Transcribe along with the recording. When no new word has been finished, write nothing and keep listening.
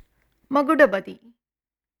மகுடபதி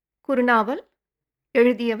குறுநாவல்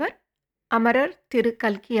எழுதியவர் அமரர் திரு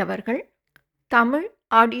கல்கி அவர்கள். தமிழ்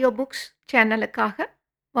ஆடியோ புக்ஸ் சேனலுக்காக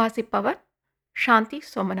வாசிப்பவர் சாந்தி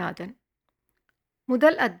சோமநாதன்.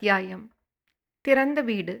 முதல் அத்தியாயம். திறந்த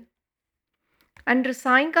வீடு. அன்று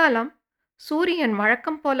சாயங்காலம் சூரியன்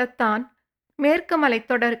வழக்கம் போலத்தான் மேற்கு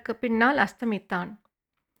மலைத்தொடருக்கு பின்னால் அஸ்தமித்தான்.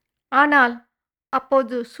 ஆனால்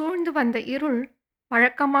அப்போது சூழ்ந்து வந்த இருள்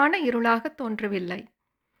வழக்கமான இருளாக தோன்றவில்லை.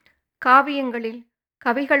 காவியங்களில்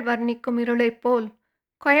கவிகள் வர்ணிக்கும் இருளைப் போல்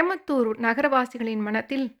கோயம்புத்தூர் நகரவாசிகளின்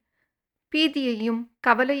மனத்தில் பீதியையும்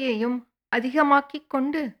கவலையையும் அதிகமாக்கிக்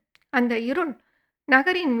கொண்டு அந்த இருள்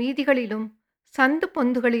நகரின் வீதிகளிலும் சந்து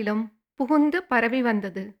பொந்துகளிலும் புகுந்து பரவி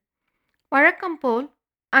வந்தது. வழக்கம் போல்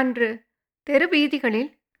அன்று தெரு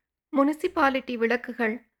வீதிகளில் முனிசிபாலிட்டி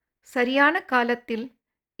விளக்குகள் சரியான காலத்தில்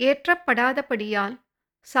ஏற்றப்படாதபடியால்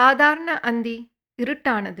சாதாரண அந்தி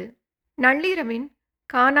இருட்டானது. நள்ளிரவின்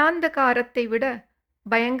கானாந்தகாரத்தை விட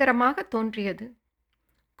பயங்கரமாக தோன்றியது.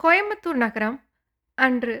 கோயம்புத்தூர் நகரம்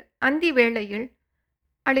அன்று அந்தி வேளையில்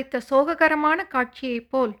அளித்த சோககரமான காட்சியைப்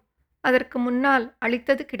போல் அதற்கு முன்னால்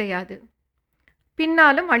அளித்தது கிடையாது,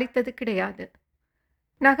 பின்னாலும் அளித்தது கிடையாது.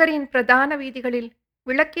 நகரின் பிரதான வீதிகளில்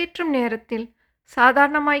விளக்கேற்றும் நேரத்தில்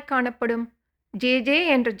சாதாரணமாய் காணப்படும் ஜே ஜே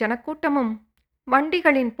என்ற ஜனக்கூட்டமும்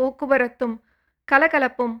வண்டிகளின் போக்குவரத்தும்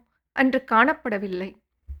கலகலப்பும் அன்று காணப்படவில்லை.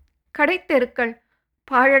 கடைத்தெருக்கள்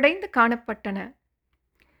பாழடைந்து காணப்பட்டன.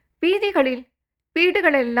 வீதிகளில்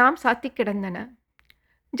வீடுகளெல்லாம் சாத்தி கிடந்தன.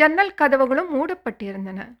 ஜன்னல் கதவுகளும்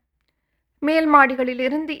மூடப்பட்டிருந்தன. மேல்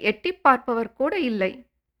மாடிகளிலிருந்து எட்டி பார்ப்பவர் கூட இல்லை.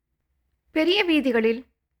 பெரிய வீதிகளில்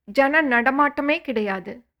ஜன நடமாட்டமே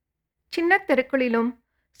கிடையாது. சின்ன தெருக்களிலும்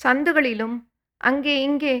சந்துகளிலும் அங்கே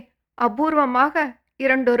இங்கே அபூர்வமாக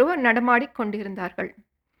இரண்டொருவர் நடமாடிக் கொண்டிருந்தார்கள்.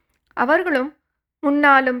 அவர்களும்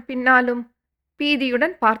முன்னாலும் பின்னாலும்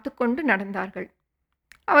பீதியுடன் பார்த்து கொண்டு நடந்தார்கள்.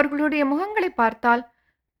 அவர்களுடைய முகங்களை பார்த்தால்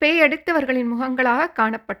பேயடித்தவர்களின் முகங்களாக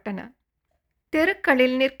காணப்பட்டன.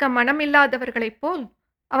 தெருக்களில் நிற்க மனமில்லாதவர்களைப் போல்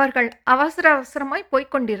அவர்கள் அவசர அவசரமாய்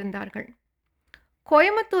போய்க் கொண்டிருந்தார்கள்.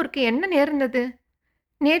 கோயம்புத்தூருக்கு என்ன நேர்ந்தது?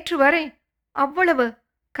 நேற்று வரை அவ்வளவு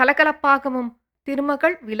கலகலப்பாகவும்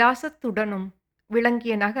திருமகள் விலாசத்துடனும்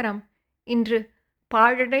விளங்கிய நகரம் இன்று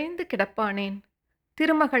பாழடைந்து கிடப்பானேன்.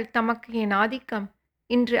 திருமகள் தமக்கு என் ஆதிக்கம்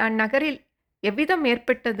இன்று அந்நகரில் எவ்விதம்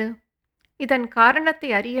ஏற்பட்டது? இதன் காரணத்தை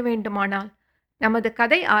அறிய வேண்டுமானால் நமது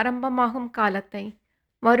கதை ஆரம்பமாகும் காலத்தை,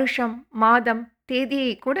 வருஷம், மாதம்,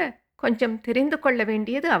 தேதியை கூட கொஞ்சம் தெரிந்து கொள்ள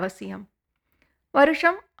வேண்டியது அவசியம்.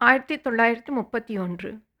 வருஷம்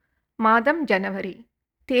 1931, மாதம் ஜனவரி,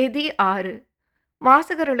 தேதி 6.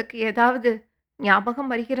 வாசகர்களுக்கு ஏதாவது ஞாபகம்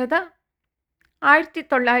வருகிறதா?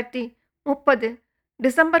 1930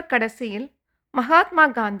 டிசம்பர் கடைசியில் மகாத்மா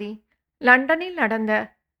காந்தி லண்டனில் நடந்த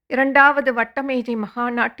 2வது வட்டமேஜை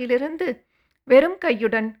மகாநாட்டிலிருந்து வெறும்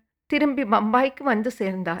கையுடன் திரும்பி பம்பாய்க்கு வந்து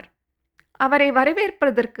சேர்ந்தார். அவரை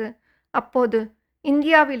வரவேற்பதற்கு அப்போது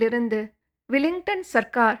இந்தியாவிலிருந்து வில்லிங்டன்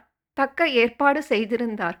சர்க்கார் தக்க ஏற்பாடு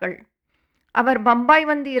செய்திருந்தார்கள். அவர் பம்பாய்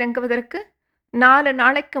வந்து இறங்குவதற்கு 4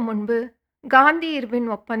 நாளைக்கு முன்பு காந்தி இர்வின்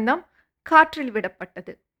ஒப்பந்தம் காற்றில்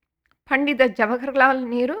விடப்பட்டது. பண்டித ஜவஹர்லால்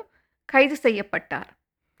நேரு கைது செய்யப்பட்டார்.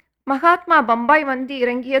 மகாத்மா பம்பாய் வந்து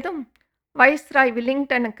இறங்கியதும் வைஸ்ராய்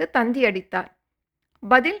வில்லிங்டனுக்கு தந்தி அடித்தார்.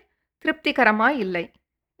 பதில் திருப்திகரமாய் இல்லை.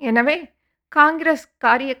 எனவே காங்கிரஸ்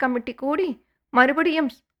காரிய கமிட்டி கூடி மறுபடியும்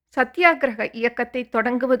சத்தியாகிரக இயக்கத்தை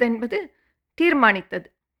தொடங்குவதென்பது தீர்மானித்தது.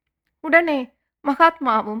 உடனே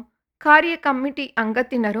மகாத்மாவும் காரிய கமிட்டி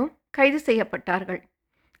அங்கத்தினரும் கைது செய்யப்பட்டார்கள்.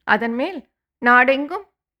 அதன் மேல் நாடெங்கும்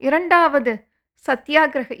 2வது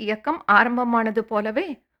சத்தியாகிரக இயக்கம் ஆரம்பமானது போலவே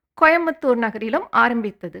கோயம்புத்தூர் நகரிலும்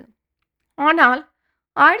ஆரம்பித்தது. ஆனால்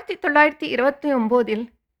 1929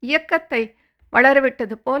 இயக்கத்தை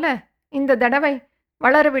வளரவிட்டது போல இந்த தடவை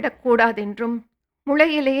வளரவிடக்கூடாதென்றும்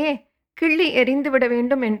முளையிலேயே கிள்ளி எறிந்துவிட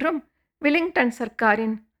வேண்டும் என்றும் வில்லிங்டன்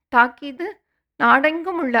சர்க்காரின் தாக்கீது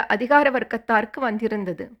நாடெங்கும் உள்ள அதிகார வர்க்கத்தாருக்கு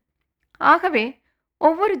வந்திருந்தது. ஆகவே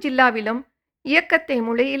ஒவ்வொரு ஜில்லாவிலும் இயக்கத்தை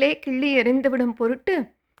முளையிலே கிள்ளி எறிந்துவிடும் பொருட்டு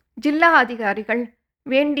ஜில்லா அதிகாரிகள்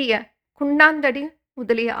வேண்டிய குண்டாந்தடி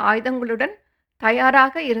முதலிய ஆயுதங்களுடன்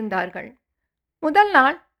தயாராக இருந்தார்கள். முதல்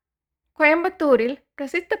நாள் கோயம்புத்தூரில்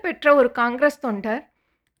பிரசித்தி பெற்ற ஒரு காங்கிரஸ் தொண்டர்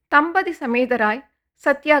தம்பதி சமேதராய்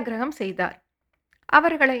சத்தியாகிரகம் செய்தார்.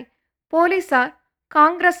 அவர்களை போலீசார்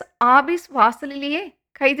காங்கிரஸ் ஆபீஸ் வாசலிலேயே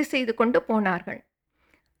கைது செய்து கொண்டு போனார்கள்.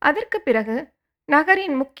 அதற்கு பிறகு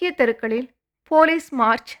நகரின் முக்கிய தெருக்களில் போலீஸ்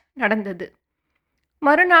மார்ச் நடந்தது.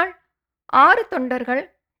 மறுநாள் 6 தொண்டர்கள்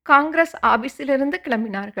காங்கிரஸ் ஆபீஸிலிருந்து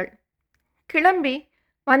கிளம்பினார்கள். கிளம்பி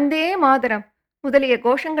வந்தே மாதரம் முதலிய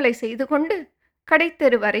கோஷங்களை செய்து கொண்டு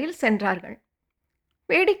கடைத்தெரு வரையில் சென்றார்கள்.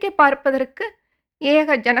 வேடிக்கை பார்ப்பதற்கு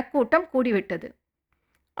ஏக ஜனக்கூட்டம் கூடிவிட்டது.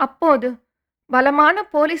 அப்போது பலமான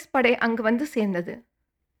போலீஸ் படை அங்கு வந்து சேர்ந்தது.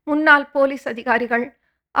 முன்னாள் போலீஸ் அதிகாரிகள்,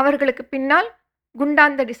 அவர்களுக்கு பின்னால்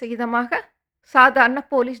குண்டாந்தடி சகிதமாக சாதாரண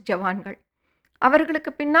போலீஸ் ஜவான்கள்,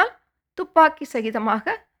 அவர்களுக்கு பின்னால் துப்பாக்கி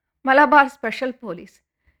சகிதமாக மலபார் ஸ்பெஷல் போலீஸ்.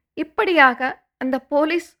 இப்படியாக அந்த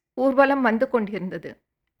போலீஸ் ஊர்வலம் வந்து கொண்டிருந்தது.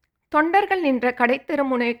 தொண்டர்கள் நின்ற கடைத்தெரு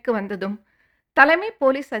முனைக்கு வந்ததும் தலைமை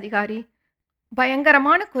போலீஸ் அதிகாரி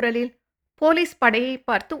பயங்கரமான குரலில் போலீஸ் படையை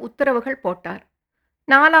பார்த்து உத்தரவுகள் போட்டார்.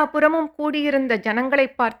 நாலாபுறமும் கூடியிருந்த ஜனங்களை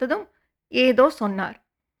பார்த்ததும் ஏதோ சொன்னார்.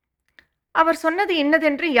 அவர் சொன்னது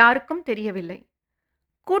இன்னதென்று யாருக்கும் தெரியவில்லை.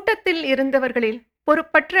 கூட்டத்தில் இருந்தவர்களில்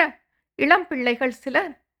பொறுப்பற்ற இளம் பிள்ளைகள்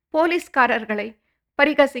சிலர் போலீஸ்காரர்களை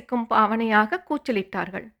பரிகசிக்கும் பாவனையாக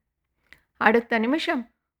கூச்சலிட்டார்கள். அடுத்த நிமிஷம்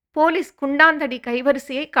போலீஸ் குண்டாந்தடி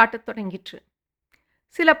கைவரிசையை காட்டத் தொடங்கிற்று.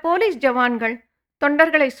 சில போலீஸ் ஜவான்கள்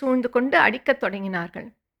தொண்டர்களை சூழ்ந்து கொண்டு அடிக்கத் தொடங்கினார்கள்.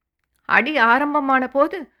 அடி ஆரம்பமான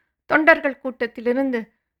போது தொண்டர்கள் கூட்டத்திலிருந்து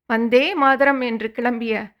வந்தே மாதரம் என்று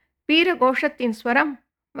கிளம்பிய வீர கோஷத்தின் ஸ்வரம்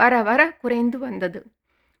வர வர குறைந்து வந்தது.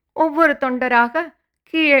 ஒவ்வொரு தொண்டராக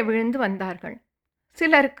கீழே விழுந்து வந்தார்கள்.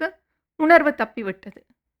 சிலருக்கு உணர்வு தப்பிவிட்டது.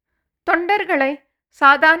 தொண்டர்களை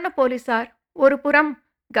சாதாரண போலீசார் ஒரு புறம்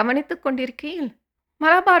கவனித்துக் கொண்டிருக்கையில்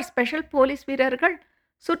மலபார் ஸ்பெஷல் போலீஸ் வீரர்கள்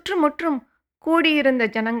சுற்றுமுற்றும் கூடியிருந்த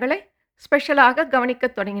ஜனங்களை ஸ்பெஷலாக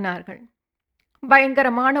கவனிக்கத் தொடங்கினார்கள்.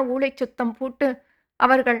 பயங்கரமான ஊளை சுத்தம் போட்டு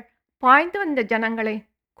அவர்கள் பாய்ந்து வந்த ஜனங்களை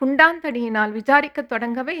குண்டாந்தடியினால் விசாரிக்கத்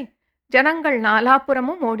தொடங்கவே ஜனங்கள்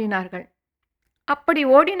நாலாபுறமும் ஓடினார்கள். அப்படி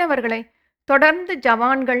ஓடினவர்களை தொடர்ந்து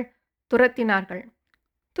ஜவான்கள் துரத்தினார்கள்.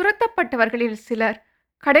 துரத்தப்பட்டவர்களில் சிலர்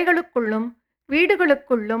கடைகளுக்குள்ளும்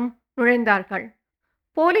வீடுகளுக்குள்ளும் நுழைந்தார்கள்.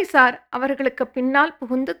 போலீசார் அவர்களுக்கு பின்னால்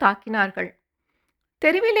புகுந்து தாக்கினார்கள்.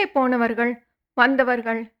 தெருவிலே போனவர்கள்,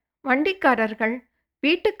 வந்தவர்கள், வண்டிக்காரர்கள்,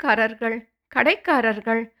 வீட்டுக்காரர்கள்,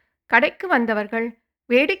 கடைக்காரர்கள், கடைக்கு வந்தவர்கள்,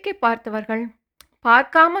 வேடிக்கை பார்த்தவர்கள்,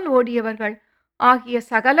 பார்க்காமல் ஓடியவர்கள் ஆகிய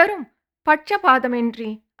சகலரும் பட்சபாதமின்றி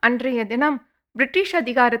அன்றைய தினம் பிரிட்டிஷ்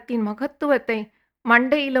அதிகாரத்தின் மகத்துவத்தை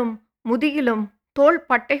மண்டையிலும் முதுகிலும் தோள்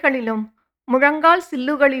பட்டைகளிலும் முழங்கால்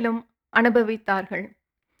சில்லுகளிலும் அனுபவித்தார்கள்.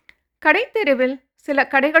 கடைத்தெருவில் சில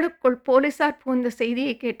கடைகளுக்குள் போலீசார் புகுந்த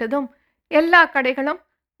செய்தியை கேட்டதும் எல்லா கடைகளும்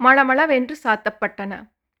மளமளவென்று சாத்தப்பட்டன.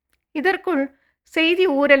 இதற்குள் செய்தி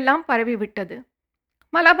ஊரெல்லாம் பரவிவிட்டது.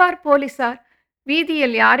 மலபார் போலீசார்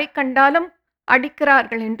வீதியில் யாரை கண்டாலும்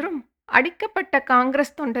அடிக்கிறார்கள் என்றும் அடிக்கப்பட்ட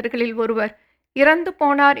காங்கிரஸ் தொண்டர்களில் ஒருவர் இறந்து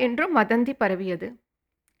போனார் என்றும் வதந்தி பரவியது.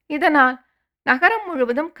 இதனால் நகரம்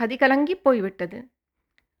முழுவதும் கதிகலங்கி போய்விட்டது.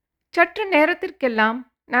 சற்று நேரத்திற்கெல்லாம்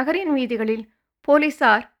நகரின் வீதிகளில்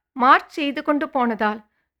போலீசார் மார்ச் செய்து கொண்டு போனதால்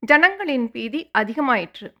ஜனங்களின் பீதி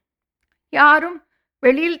அதிகமாயிற்று. யாரும்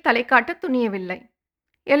வெளியில் தலை காட்ட துணியவில்லை.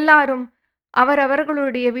 எல்லாரும்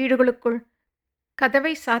அவரவர்களுடைய வீடுகளுக்குள்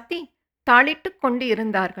கதவை சாத்தி தாளிட்டு கொண்டு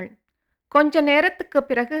இருந்தார்கள். கொஞ்ச நேரத்துக்கு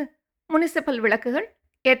பிறகு முனிசிபல் விளக்குகள்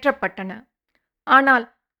ஏற்றப்பட்டன. ஆனால்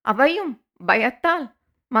அவையும் பயத்தால்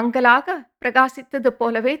மங்கலாக பிரகாசித்தது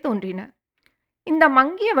போலவே தோன்றின. இந்த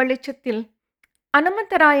மங்கிய வெளிச்சத்தில்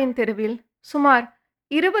அனுமந்தராயன் தெருவில் சுமார்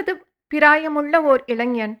 20 பிராயமுள்ள ஓர்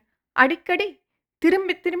இளைஞன் அடிக்கடி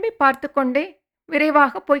திரும்பி திரும்பி பார்த்து கொண்டே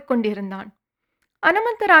விரைவாக போய்க் கொண்டிருந்தான்.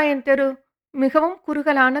 அனுமந்தராயன் தெரு மிகவும்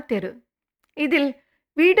குறுகலான தெரு. இதில்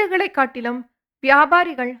வீடுகளை காட்டிலும்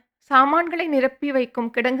வியாபாரிகள் சாமான்களை நிரப்பி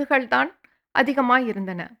வைக்கும் கிடங்குகள்தான்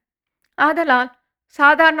அதிகமாயிருந்தன. ஆதலால்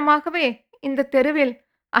சாதாரணமாகவே இந்த தெருவில்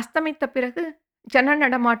அஸ்தமித்த பிறகு ஜன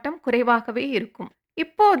நடமாட்டம் குறைவாகவே இருக்கும்.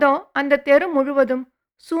 இப்போதோ அந்த தெரு முழுவதும்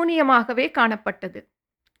சூனியமாகவே காணப்பட்டது.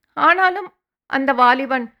 ஆனாலும் அந்த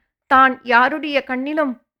வாலிபன் தான் யாருடைய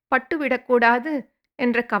கண்ணிலும் பட்டுவிடக்கூடாது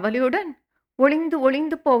என்ற கவலையுடன் ஒளிந்து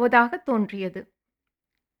ஒளிந்து போவதாக தோன்றியது.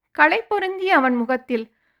 களை பொருந்திய அவன் முகத்தில்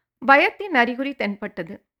பயத்தின் அறிகுறி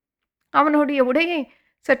தென்பட்டது. அவனுடைய உடையை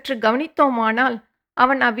சற்று கவனித்தோமானால்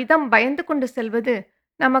அவன் அவ்விதம் பயந்து கொண்டு செல்வது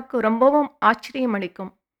நமக்கு ரொம்பவும்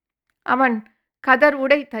ஆச்சரியமளிக்கும். அவன் கதர்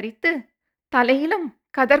உடை தரித்து தலையிலும்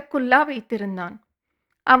கதர்குல்லா வைத்திருந்தான்.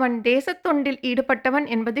 அவன் தேசத்தொண்டில் ஈடுபட்டவன்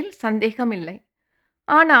என்பதில் சந்தேகமில்லை.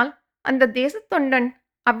 ஆனால் அந்த தேசத்தொண்டன்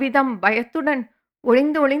அவ்விதம் பயத்துடன்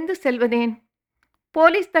ஒளிந்து ஒளிந்து செல்வதேன்?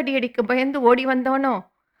 போலீஸ் தடியடிக்கு பயந்து ஓடி வந்தவனோ?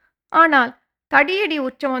 ஆனால் தடியடி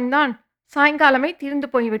உற்சவம்தான் சாயங்காலமே தீர்ந்து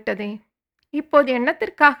போய்விட்டதே. இப்போது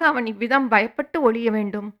என்னத்திற்காக அவன் இவ்விதம் பயப்பட்டு ஒளிய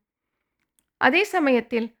வேண்டும்? அதே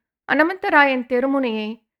சமயத்தில் அனுமந்தராயன் தெருமுனையை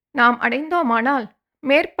நாம் அடைந்தோமானால்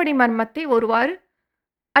மேற்படி மர்மத்தை ஒருவாறு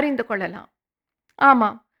அறிந்து கொள்ளலாம்.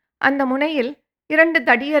 ஆமாம், அந்த முனையில் 2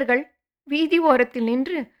 தடியர்கள் வீதி ஓரத்தில்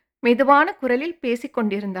நின்று மெதுவான குரலில் பேசிக்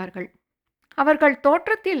கொண்டிருந்தார்கள். அவர்கள்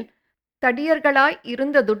தோற்றத்தில் தடியர்களாய்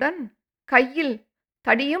இருந்ததுடன் கையில்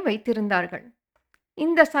தடியும் வைத்திருந்தார்கள்.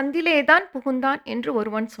 இந்த சந்திலேதான் புகுந்தான் என்று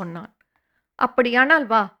ஒருவன் சொன்னான். அப்படியானால்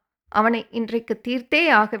வா, அவனை இன்றைக்கு தீர்த்தே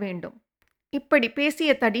ஆக வேண்டும். இப்படி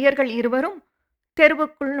பேசிய தடியர்கள் இருவரும்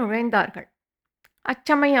தெருவுக்குள் நுழைந்தார்கள்.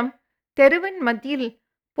 அச்சமயம் தெருவின் மத்தியில்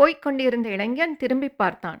போய்க் கொண்டிருந்த இளைஞன் திரும்பி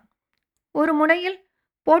பார்த்தான். ஒரு முனையில்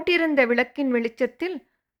போட்டிருந்த விளக்கின் வெளிச்சத்தில்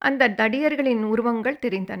அந்த தடியர்களின் உருவங்கள்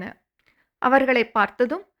தெரிந்தன. அவர்களை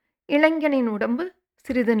பார்த்ததும் இளைஞனின் உடம்பு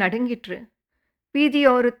சிறிது நடுங்கிற்று.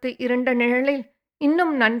 வீதியோரத்து இருண்ட நிழலில்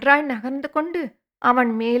இன்னும் நன்றாய் நகர்ந்து கொண்டு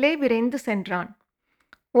அவன் மேலே விரைந்து சென்றான்.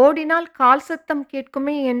 ஓடினால் கால் சத்தம்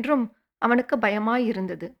கேட்குமே என்றும் அவனுக்கு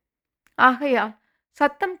பயமாயிருந்தது. ஆகையால்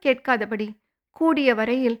சத்தம் கேட்காதபடி கூடிய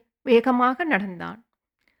வரையில் வேகமாக நடந்தான்.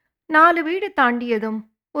 4 வீடு தாண்டியதும்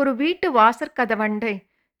ஒரு வீட்டு வாசற்கதவண்டை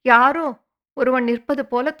யாரோ ஒருவன் நிற்பது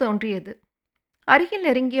போல தோன்றியது. அருகில்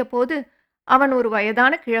நெருங்கிய போது அவன் ஒரு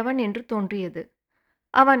வயதான கிழவன் என்று தோன்றியது.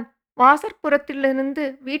 அவன் வாசற்புறத்திலிருந்து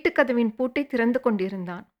வீட்டுக்கதவின் பூட்டை திறந்து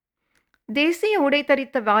கொண்டிருந்தான். தேசிய உடை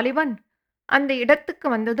தரித்த வாலிபன் அந்த இடத்துக்கு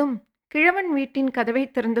வந்ததும் கிழவன் வீட்டின் கதவை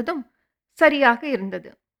திறந்ததும் சரியாக இருந்தது.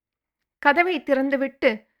 கதவை திறந்துவிட்டு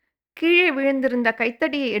கீழே விழுந்திருந்த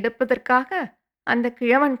கைத்தடியை எடுப்பதற்காக அந்த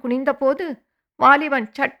கிழவன் குனிந்தபோது வாலிபன்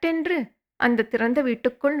சட்டென்று அந்த திறந்த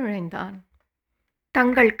வீட்டுக்குள் நுழைந்தான்.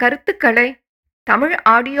 தங்கள் கருத்துக்களை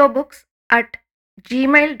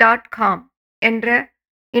tamilaudiobooks@gmail.com என்ற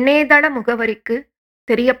இணையதள முகவரிக்கு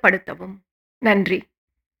தெரியப்படுத்தவும். நன்றி.